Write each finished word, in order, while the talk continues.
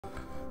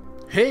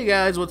Hey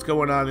guys, what's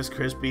going on? It's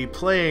Crispy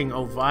playing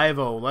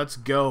Ovivo. Let's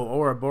go.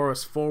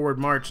 Ouroboros forward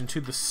march into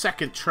the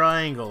second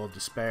triangle of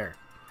despair.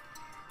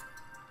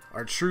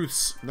 Our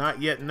truths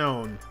not yet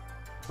known,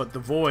 but the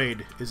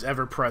void is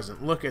ever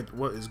present. Look at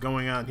what is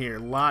going on here.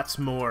 Lots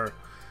more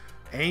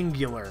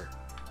angular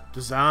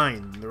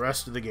design than the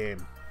rest of the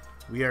game.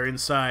 We are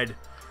inside,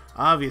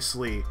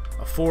 obviously,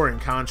 a foreign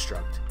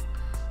construct.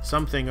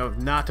 Something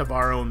not of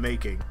our own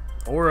making,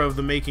 or of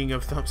the making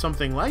of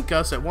something like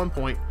us at one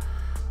point,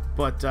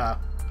 but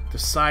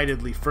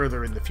decidedly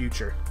further in the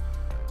future.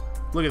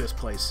 Look at this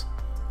place.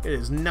 It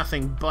is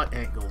nothing but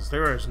angles.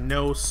 There is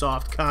no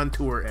soft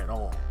contour at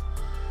all.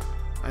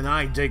 And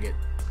I dig it.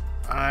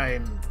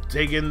 I'm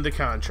digging the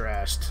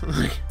contrast.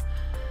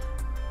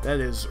 That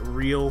is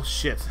real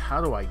shit.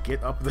 How do I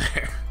get up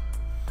there?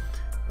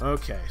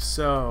 Okay,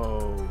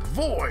 so...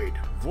 Void!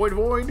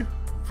 Voidanoid?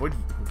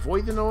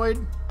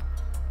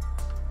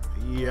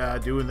 Yeah,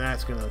 doing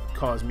that's gonna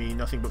cause me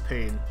nothing but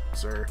pain,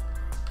 sir.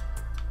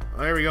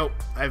 There we go.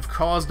 I've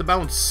caused a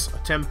bounce. A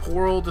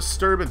temporal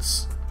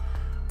disturbance.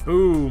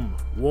 Boom.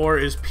 War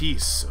is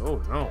peace. Oh,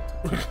 no.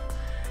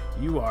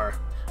 You are...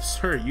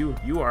 Sir,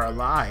 you are a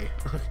lie.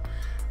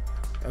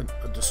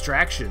 a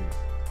distraction.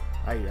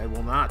 I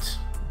will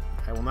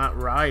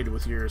not ride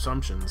with your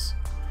assumptions.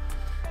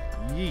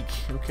 Yeek.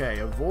 Okay,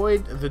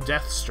 avoid the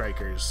Death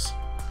Strikers.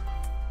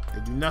 They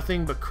do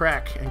nothing but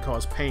crack and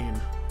cause pain.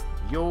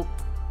 Yo.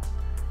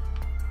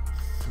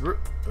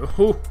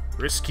 Oh,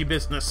 risky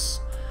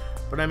business.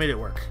 But I made it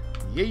work.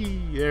 Yay!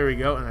 There we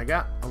go. And I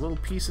got a little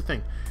piece of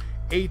thing.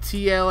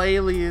 ATL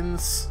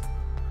Aliens.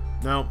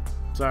 No,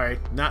 sorry.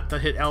 Not the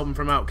hit album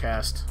from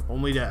Outkast.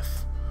 Only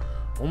death.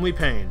 Only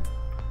pain.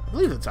 I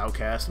believe that's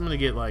Outkast. I'm gonna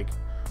get, like,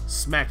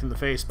 smacked in the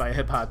face by a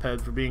hip-hop head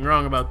for being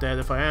wrong about that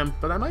if I am.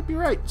 But I might be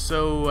right.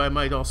 So I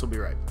might also be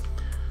right.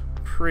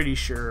 Pretty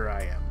sure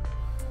I am.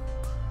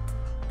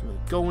 I'm gonna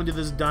go into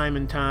this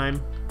diamond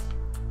time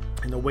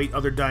and await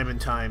other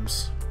diamond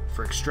times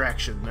for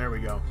extraction. There we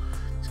go.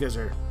 These guys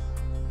are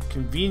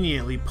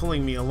conveniently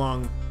pulling me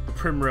along the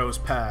primrose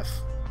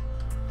path,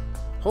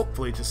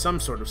 hopefully to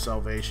some sort of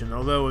salvation,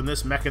 although in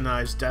this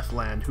mechanized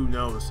deathland, who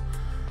knows?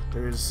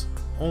 There's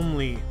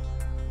only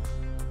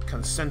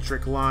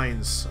concentric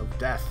lines of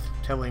death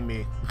telling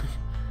me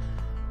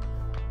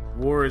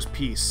war is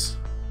peace.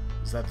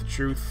 Is that the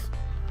truth?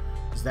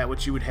 Is that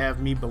what you would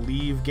have me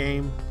believe,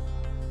 game?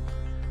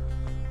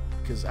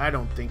 Because I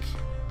don't think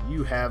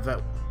you have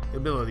that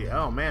ability.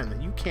 Oh man,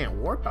 you can't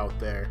warp out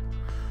there.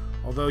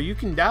 Although you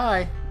can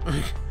die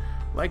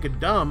like a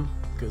dumb,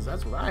 because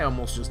that's what I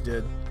almost just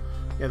did.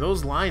 Yeah,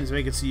 those lines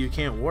make it so you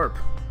can't warp.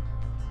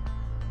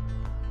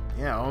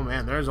 Yeah, oh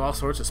man, there's all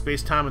sorts of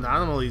space-time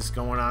anomalies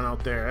going on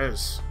out there. That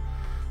is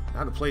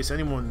not a place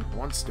anyone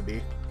wants to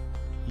be.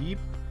 Yeep.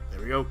 There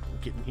we go.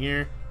 Get in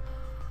here.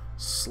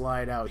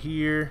 Slide out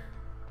here.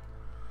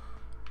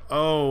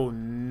 Oh,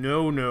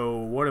 no.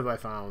 What have I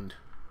found?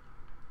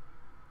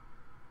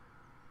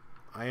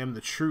 I am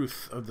the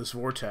truth of this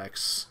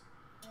vortex.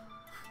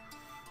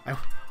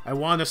 I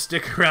want to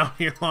stick around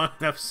here long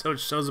enough so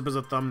it shows up as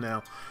a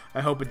thumbnail.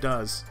 I hope it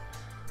does.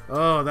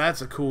 Oh,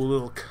 that's a cool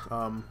little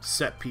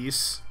set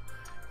piece.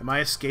 Am I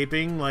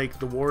escaping, like,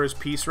 the War is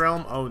Peace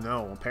realm? Oh,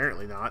 no,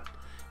 apparently not.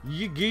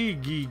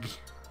 Yee-gee-gee.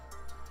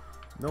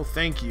 No,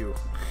 thank you.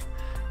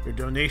 Your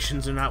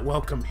donations are not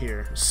welcome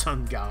here,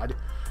 sun god.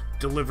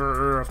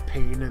 Deliverer of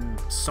pain and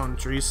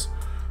sundries.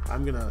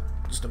 I'm gonna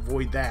just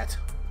avoid that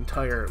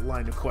entire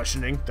line of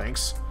questioning,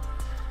 thanks.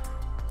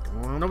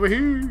 Come on over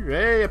here.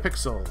 Hey, a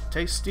pixel.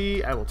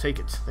 Tasty. I will take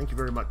it. Thank you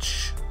very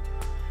much.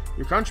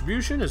 Your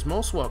contribution is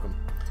most welcome.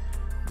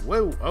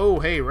 Whoa. Oh,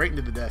 hey, right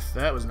into the death.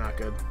 That was not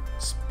good.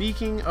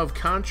 Speaking of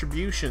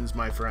contributions,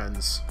 my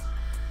friends.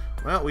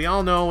 Well, we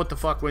all know what the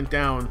fuck went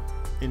down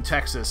in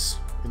Texas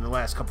in the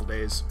last couple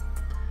days.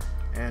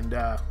 And,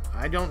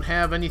 I don't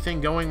have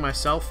anything going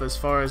myself as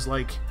far as,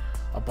 like,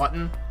 a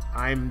button.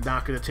 I'm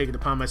not going to take it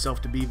upon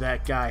myself to be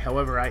that guy.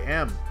 However, I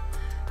am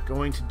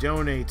going to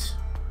donate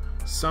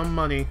some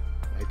money.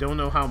 I don't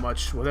know how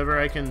much. Whatever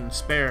I can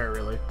spare,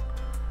 really.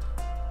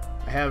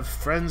 I have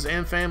friends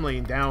and family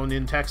down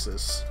in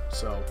Texas,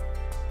 so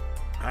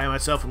I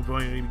myself am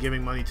going to be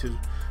giving money to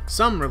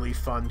some relief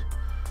fund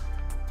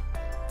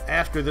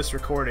after this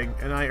recording,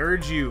 and I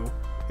urge you,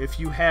 if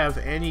you have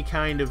any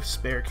kind of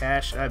spare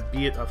cash,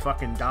 be it a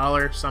fucking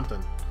dollar,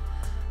 something,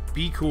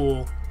 be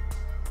cool,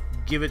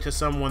 give it to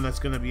someone that's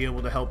going to be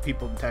able to help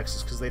people in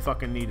Texas, because they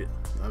fucking need it.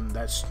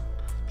 That's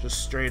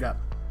just straight up.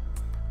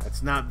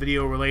 That's not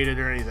video related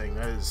or anything.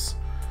 That is,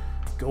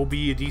 go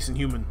be a decent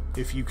human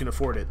if you can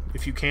afford it.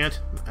 If you can't,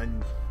 I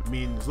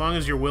mean, as long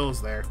as your will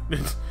is there.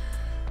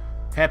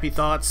 Happy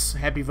thoughts,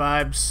 happy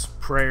vibes,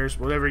 prayers,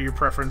 whatever your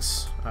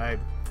preference.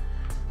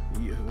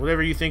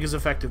 Whatever you think is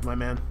effective, my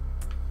man.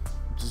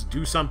 Just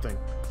do something.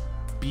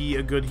 Be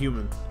a good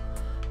human.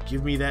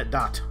 Give me that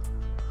dot.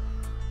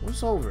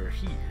 What's over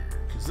here?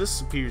 Because this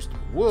appears to...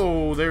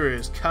 Whoa, there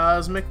is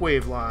cosmic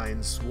wave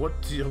lines. What?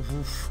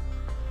 Oof.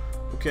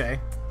 Okay.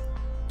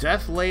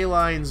 Death ley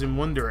lines in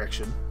one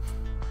direction.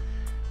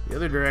 The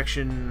other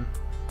direction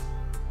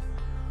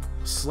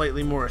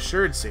slightly more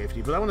assured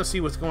safety, but I want to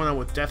see what's going on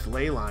with death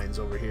ley lines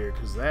over here,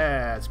 because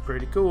that's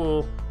pretty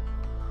cool.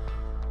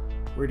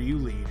 Where do you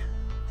lead?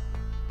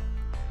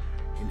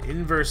 An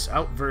inverse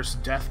outverse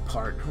death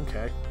part.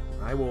 Okay,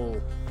 I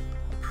will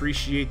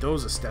appreciate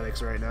those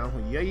aesthetics right now.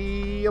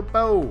 Yay,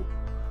 bow.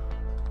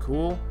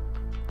 Cool.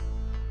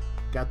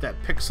 Got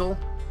that pixel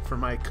for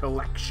my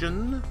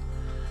collection.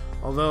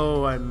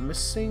 Although I'm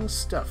missing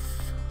stuff.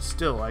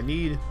 Still, I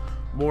need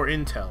more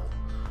intel.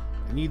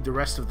 I need the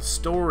rest of the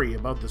story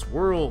about this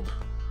world.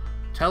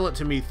 Tell it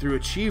to me through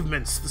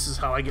achievements. This is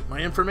how I get my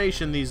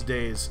information these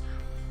days.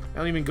 I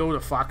don't even go to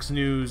Fox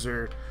News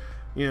or,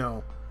 you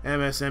know,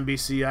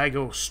 MSNBC. I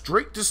go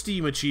straight to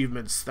Steam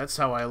achievements. That's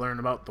how I learn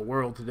about the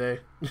world today.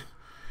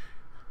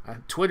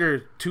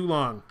 Twitter, too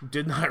long.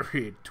 Did not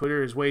read.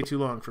 Twitter is way too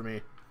long for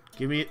me.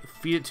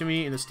 Feed it to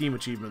me in a Steam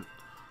achievement.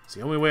 It's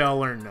the only way I'll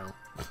learn now.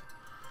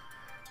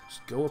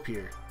 Just go up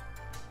here.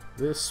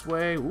 This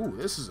way. Ooh,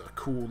 this is a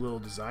cool little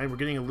design. We're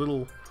getting a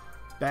little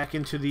back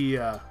into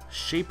the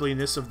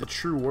shapeliness of the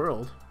true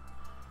world.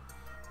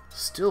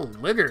 Still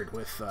littered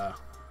with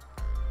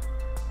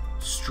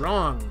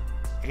strong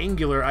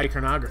angular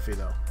iconography,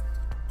 though.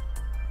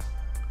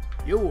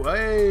 Yo,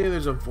 hey,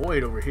 there's a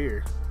void over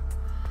here.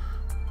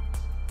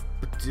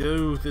 But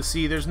dude,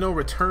 see, there's no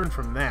return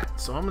from that,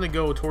 so I'm gonna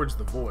go towards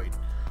the void.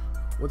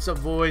 What's up,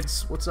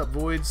 voids? What's up,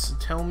 voids?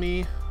 Tell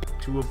me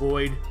to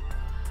avoid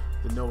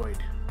the noid.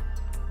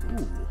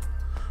 Ooh.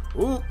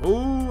 Ooh,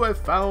 ooh, I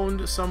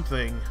found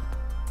something.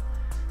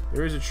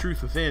 There is a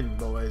truth within,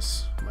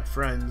 boys, my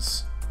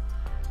friends.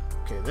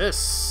 Okay,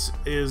 this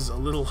is a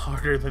little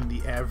harder than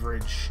the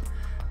average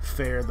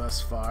fare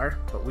thus far,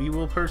 but we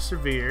will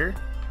persevere.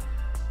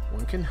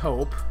 One can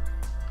hope.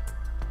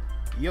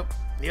 Yep,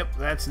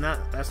 that's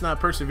not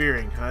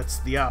persevering. That's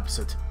the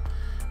opposite.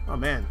 Oh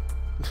man.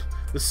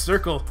 the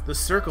circle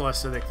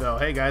aesthetic though.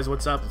 Hey guys,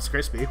 what's up? It's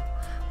Crispy.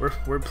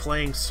 We're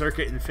playing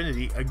Circuit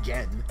Infinity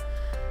again.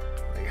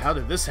 Like, how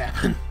did this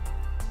happen?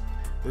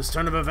 This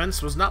turn of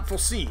events was not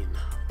foreseen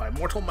by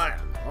mortal man.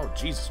 Oh,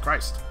 Jesus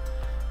Christ.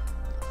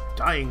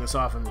 Dying this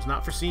often was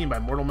not foreseen by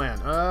mortal man.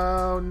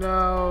 Oh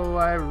no,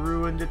 I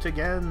ruined it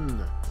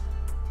again.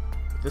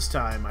 But this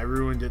time, I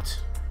ruined it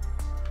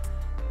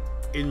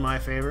in my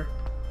favor.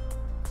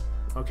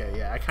 Okay,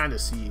 yeah, I kind of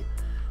see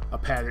a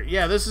pattern.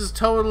 Yeah, this is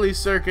totally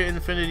Circuit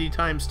Infinity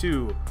times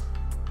 2.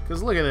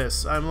 Because look at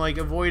this. I'm, like,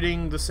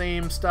 avoiding the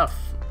same stuff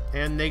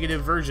and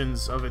negative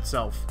versions of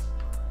itself.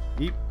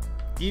 Yeep.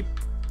 Yeep.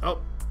 Oh,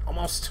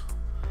 almost.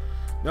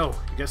 No,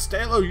 you gotta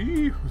stay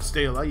alive.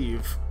 Stay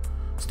alive.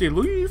 Stay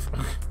alive.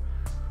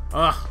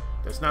 Ugh,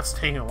 that's not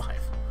staying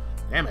alive.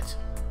 Damn it.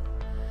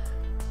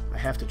 I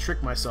have to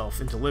trick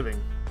myself into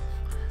living.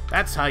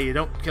 That's how you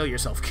don't kill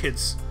yourself,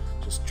 kids.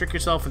 Just trick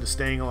yourself into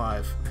staying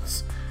alive.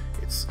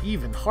 It's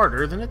even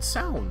harder than it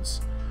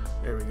sounds.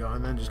 There we go,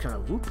 and then just kind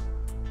of whoop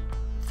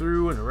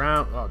through and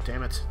around. Oh,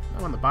 damn it.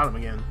 I'm on the bottom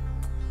again.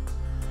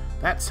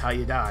 That's how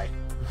you die.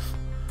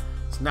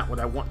 It's not what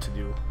I want to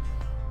do.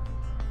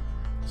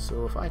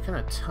 So if I kind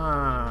of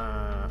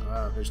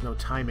time... there's no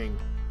timing.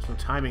 There's no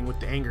timing with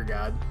the anger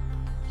god.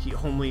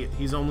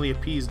 He's only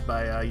appeased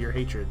by your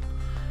hatred.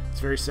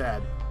 It's very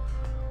sad.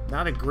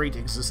 Not a great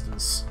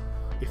existence,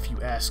 if you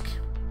ask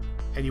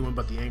anyone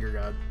but the anger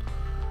god.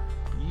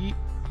 Yeet.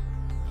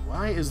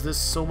 Why is this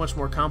so much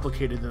more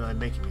complicated than I'm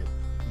making it?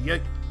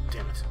 Yikes.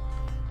 Damn it.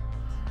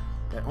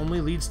 That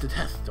only leads to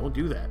death. Don't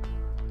do that.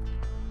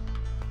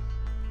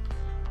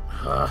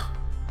 I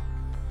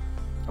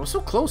was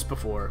so close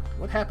before.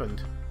 What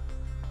happened?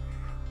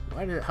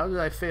 How did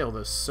I fail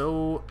this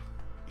so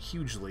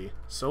hugely,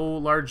 so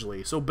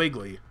largely, so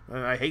bigly?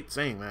 I hate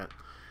saying that.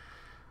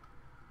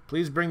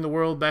 Please bring the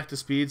world back to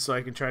speed so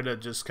I can try to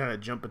just kind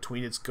of jump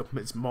between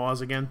its maws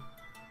again.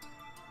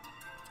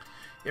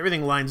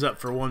 Everything lines up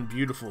for one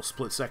beautiful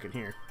split second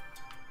here.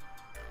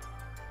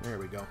 There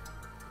we go.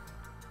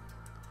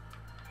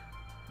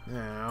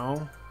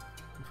 Now,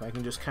 if I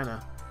can just kind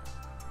of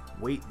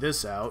wait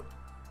this out.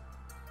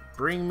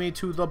 Bring me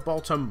to the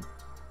bottom.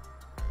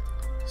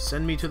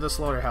 Send me to the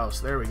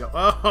slaughterhouse. There we go.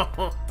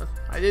 Oh,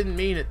 I didn't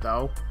mean it,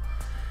 though.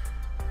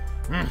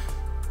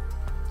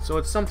 So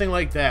it's something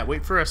like that.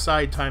 Wait for a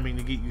side timing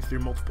to get you through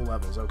multiple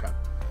levels. Okay.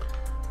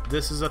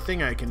 This is a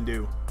thing I can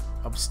do.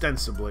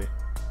 Ostensibly.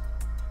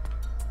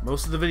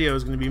 Most of the video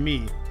is going to be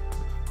me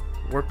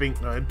warping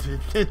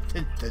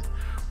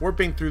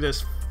through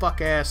this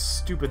fuck-ass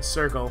stupid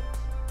circle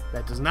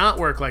that does not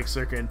work like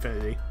Circuit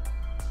Infinity.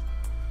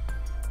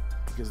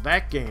 Because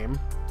that game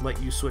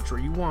let you switch where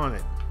you want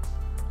it.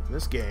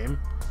 This game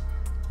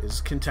is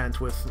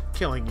content with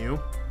killing you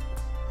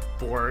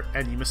for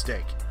any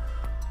mistake.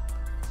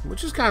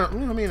 Which is kind of,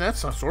 I mean, that's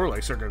sort of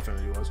like Circuit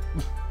Infinity was.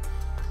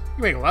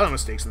 You make a lot of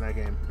mistakes in that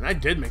game. And I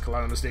did make a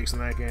lot of mistakes in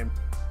that game.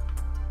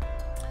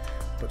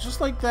 But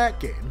just like that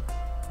game,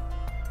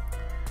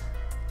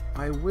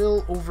 I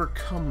will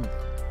overcome them.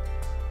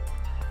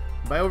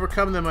 By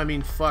overcome them, I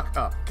mean fuck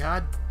up.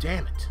 God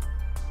damn it.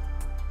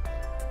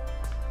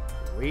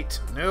 Wait,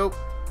 no.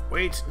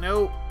 Wait,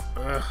 no.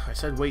 I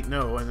said wait,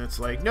 no, and it's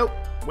like, nope.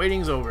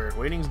 Waiting's over.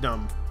 Waiting's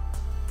dumb.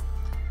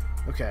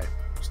 Okay.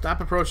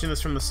 Stop approaching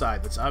this from the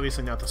side. That's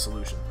obviously not the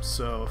solution.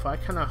 So if I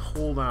kind of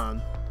hold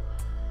on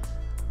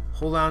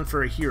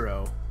for a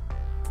hero,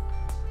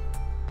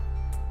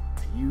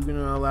 are you going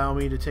to allow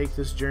me to take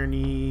this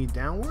journey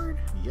downward?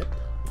 Yep,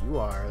 you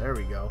are. There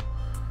we go.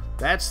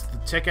 That's the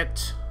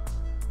ticket.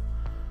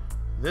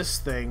 This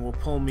thing will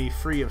pull me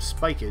free of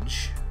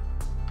spikage.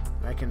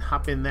 I can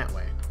hop in that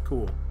way.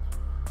 Cool.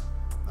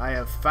 I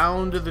have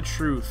found the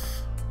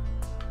truth.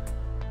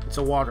 It's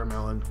a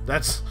watermelon.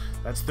 That's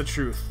the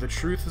truth. The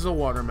truth is a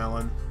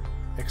watermelon.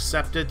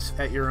 Accept it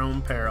at your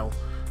own peril.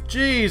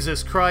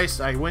 Jesus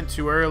Christ, I went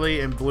too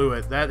early and blew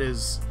it. That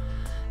is,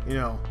 you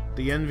know,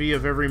 the envy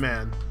of every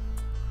man.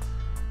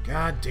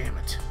 God damn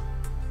it.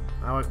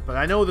 But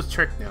I know the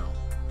trick now.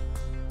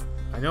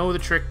 I know the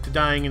trick to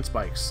dying in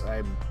spikes.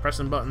 I'm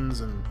pressing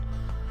buttons and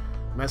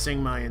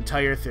messing my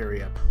entire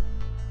theory up.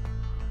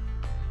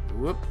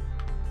 Whoop.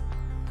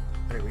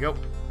 There we go.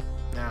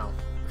 Now,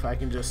 if I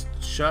can just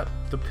shut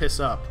the piss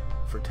up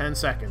for 10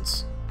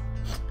 seconds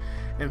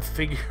and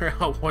figure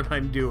out what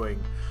I'm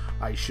doing,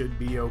 I should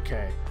be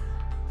okay.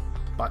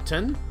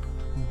 Button.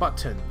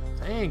 Button.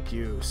 Thank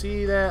you.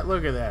 See that?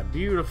 Look at that.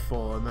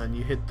 Beautiful. And then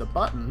you hit the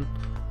button,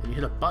 and you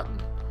hit a button,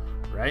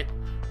 right?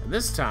 And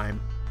this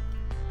time,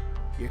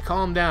 you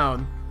calm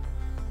down,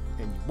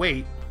 and you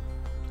wait,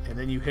 and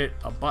then you hit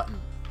a button.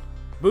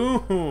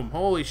 Boom!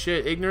 Holy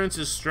shit. Ignorance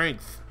is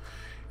strength.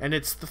 And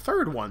it's the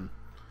third one,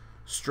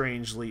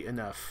 strangely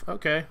enough.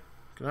 Okay.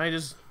 Can I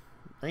just...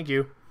 Thank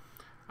you.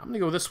 I'm gonna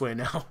go this way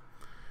now.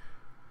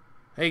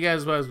 Hey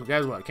guys, what?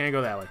 Can't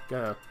go that way.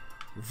 Gotta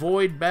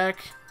void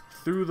back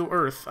through the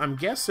earth. I'm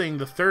guessing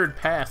the third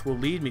path will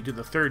lead me to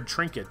the third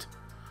trinket.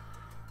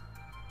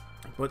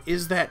 But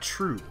is that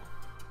true?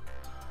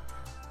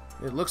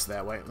 It looks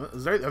that way.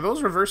 Are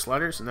those reverse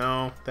letters?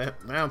 No. I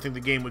don't think the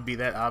game would be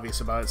that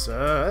obvious about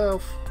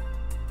itself.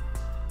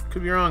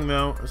 Could be wrong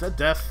though. Is that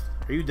death?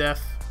 Are you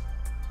death?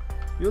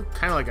 You look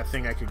kind of like a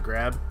thing I could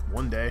grab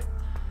one day.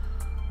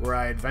 Were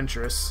I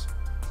adventurous.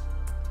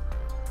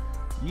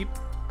 Yeep.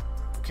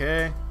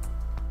 Okay.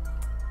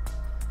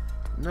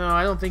 No,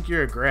 I don't think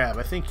you're a grab.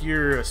 I think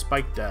you're a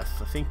spike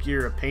death. I think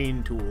you're a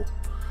pain tool.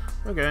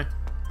 Okay.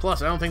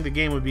 Plus, I don't think the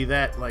game would be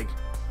that, like,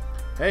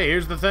 hey,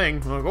 here's the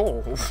thing. I'm like,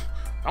 oh,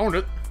 found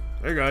it.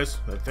 Hey, guys,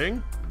 that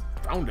thing?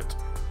 Found it.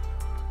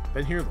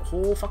 Been here the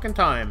whole fucking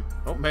time.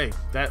 Oh, hey,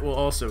 that will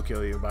also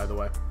kill you, by the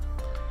way.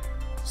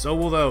 So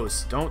will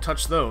those. Don't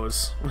touch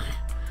those.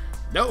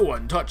 No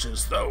one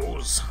touches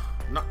those.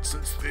 Not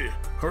since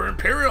Her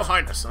Imperial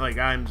Highness. Like,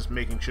 I'm just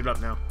making shit up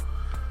now.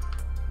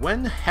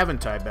 When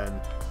haven't I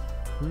been?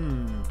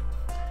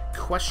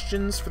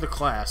 Questions for the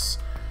class.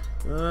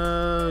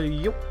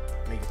 Yep.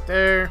 Make it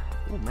there.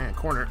 Oh, man,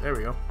 corner. There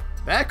we go.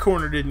 That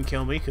corner didn't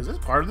kill me, because it's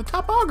part of the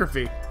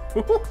topography.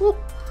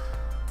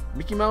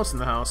 Mickey Mouse in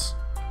the house.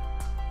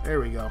 There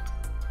we go.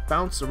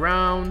 Bounce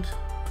around.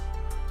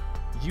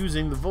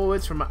 Using the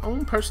voids for my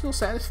own personal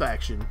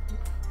satisfaction.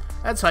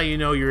 That's how you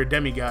know you're a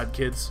demigod,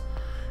 kids.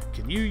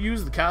 Can you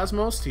use the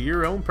cosmos to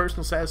your own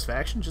personal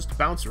satisfaction just to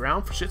bounce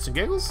around for shits and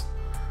giggles?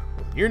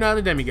 Well, you're not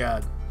a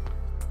demigod.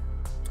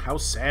 How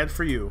sad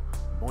for you.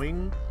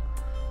 Boing.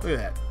 Look at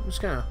that. I'm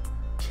just kind of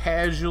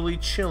casually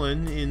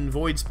chilling in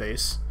void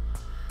space.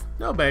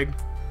 No big.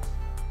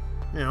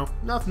 You know,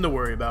 nothing to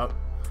worry about.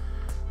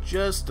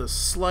 Just a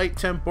slight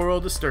temporal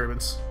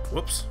disturbance.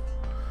 Whoops.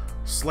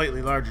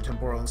 Slightly larger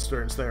temporal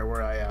disturbance there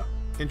where I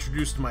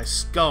introduced my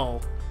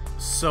skull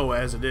so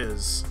as it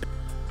is.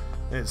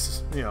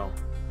 It's, you know,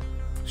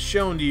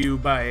 shown to you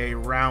by a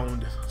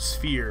round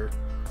sphere.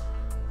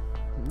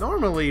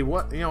 Normally,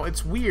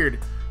 it's weird.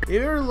 Have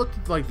you ever looked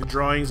at, like, the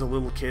drawings of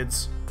little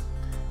kids?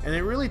 And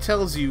it really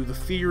tells you the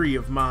theory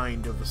of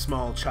mind of a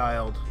small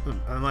child.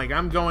 And, like,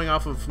 I'm going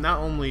off of not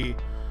only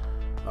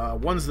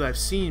ones that I've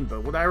seen,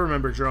 but what I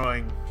remember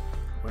drawing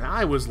when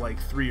I was,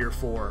 like, 3 or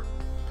 4.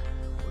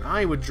 When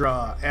I would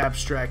draw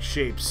abstract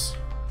shapes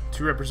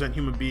to represent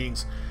human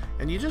beings.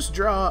 And you just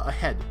draw a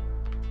head,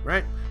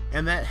 right?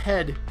 And that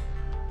head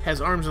has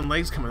arms and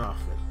legs coming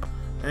off of it.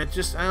 And it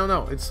just, I don't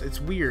know,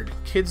 it's weird.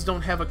 Kids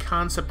don't have a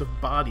concept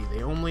of body.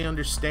 They only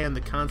understand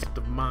the concept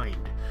of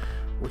mind,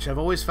 which I've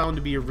always found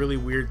to be a really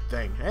weird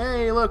thing.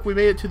 Hey, look, we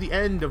made it to the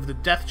end of the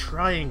death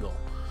triangle.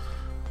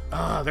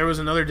 There was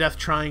another death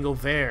triangle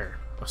there.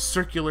 A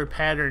circular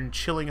pattern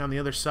chilling on the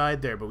other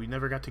side there, but we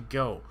never got to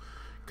go.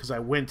 Because I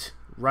went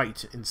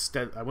left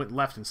instead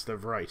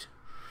of right.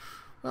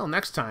 Well,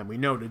 next time we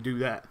know to do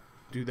that.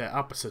 Do that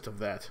opposite of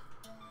that.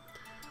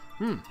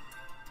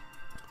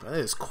 That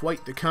is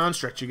quite the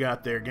construct you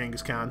got there,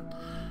 Genghis Khan.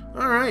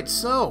 Alright,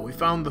 so we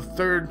found the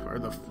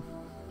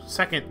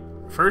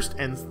first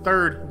and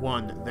third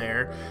one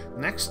there.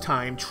 Next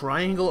time,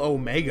 Triangle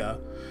Omega.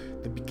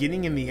 The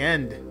beginning and the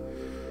end.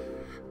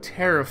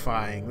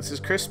 Terrifying. This is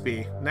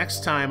Crispy.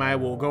 Next time I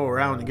will go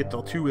around and get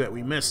the 2 that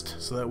we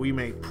missed so that we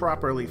may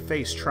properly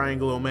face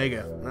Triangle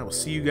Omega. And I will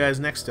see you guys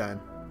next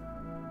time.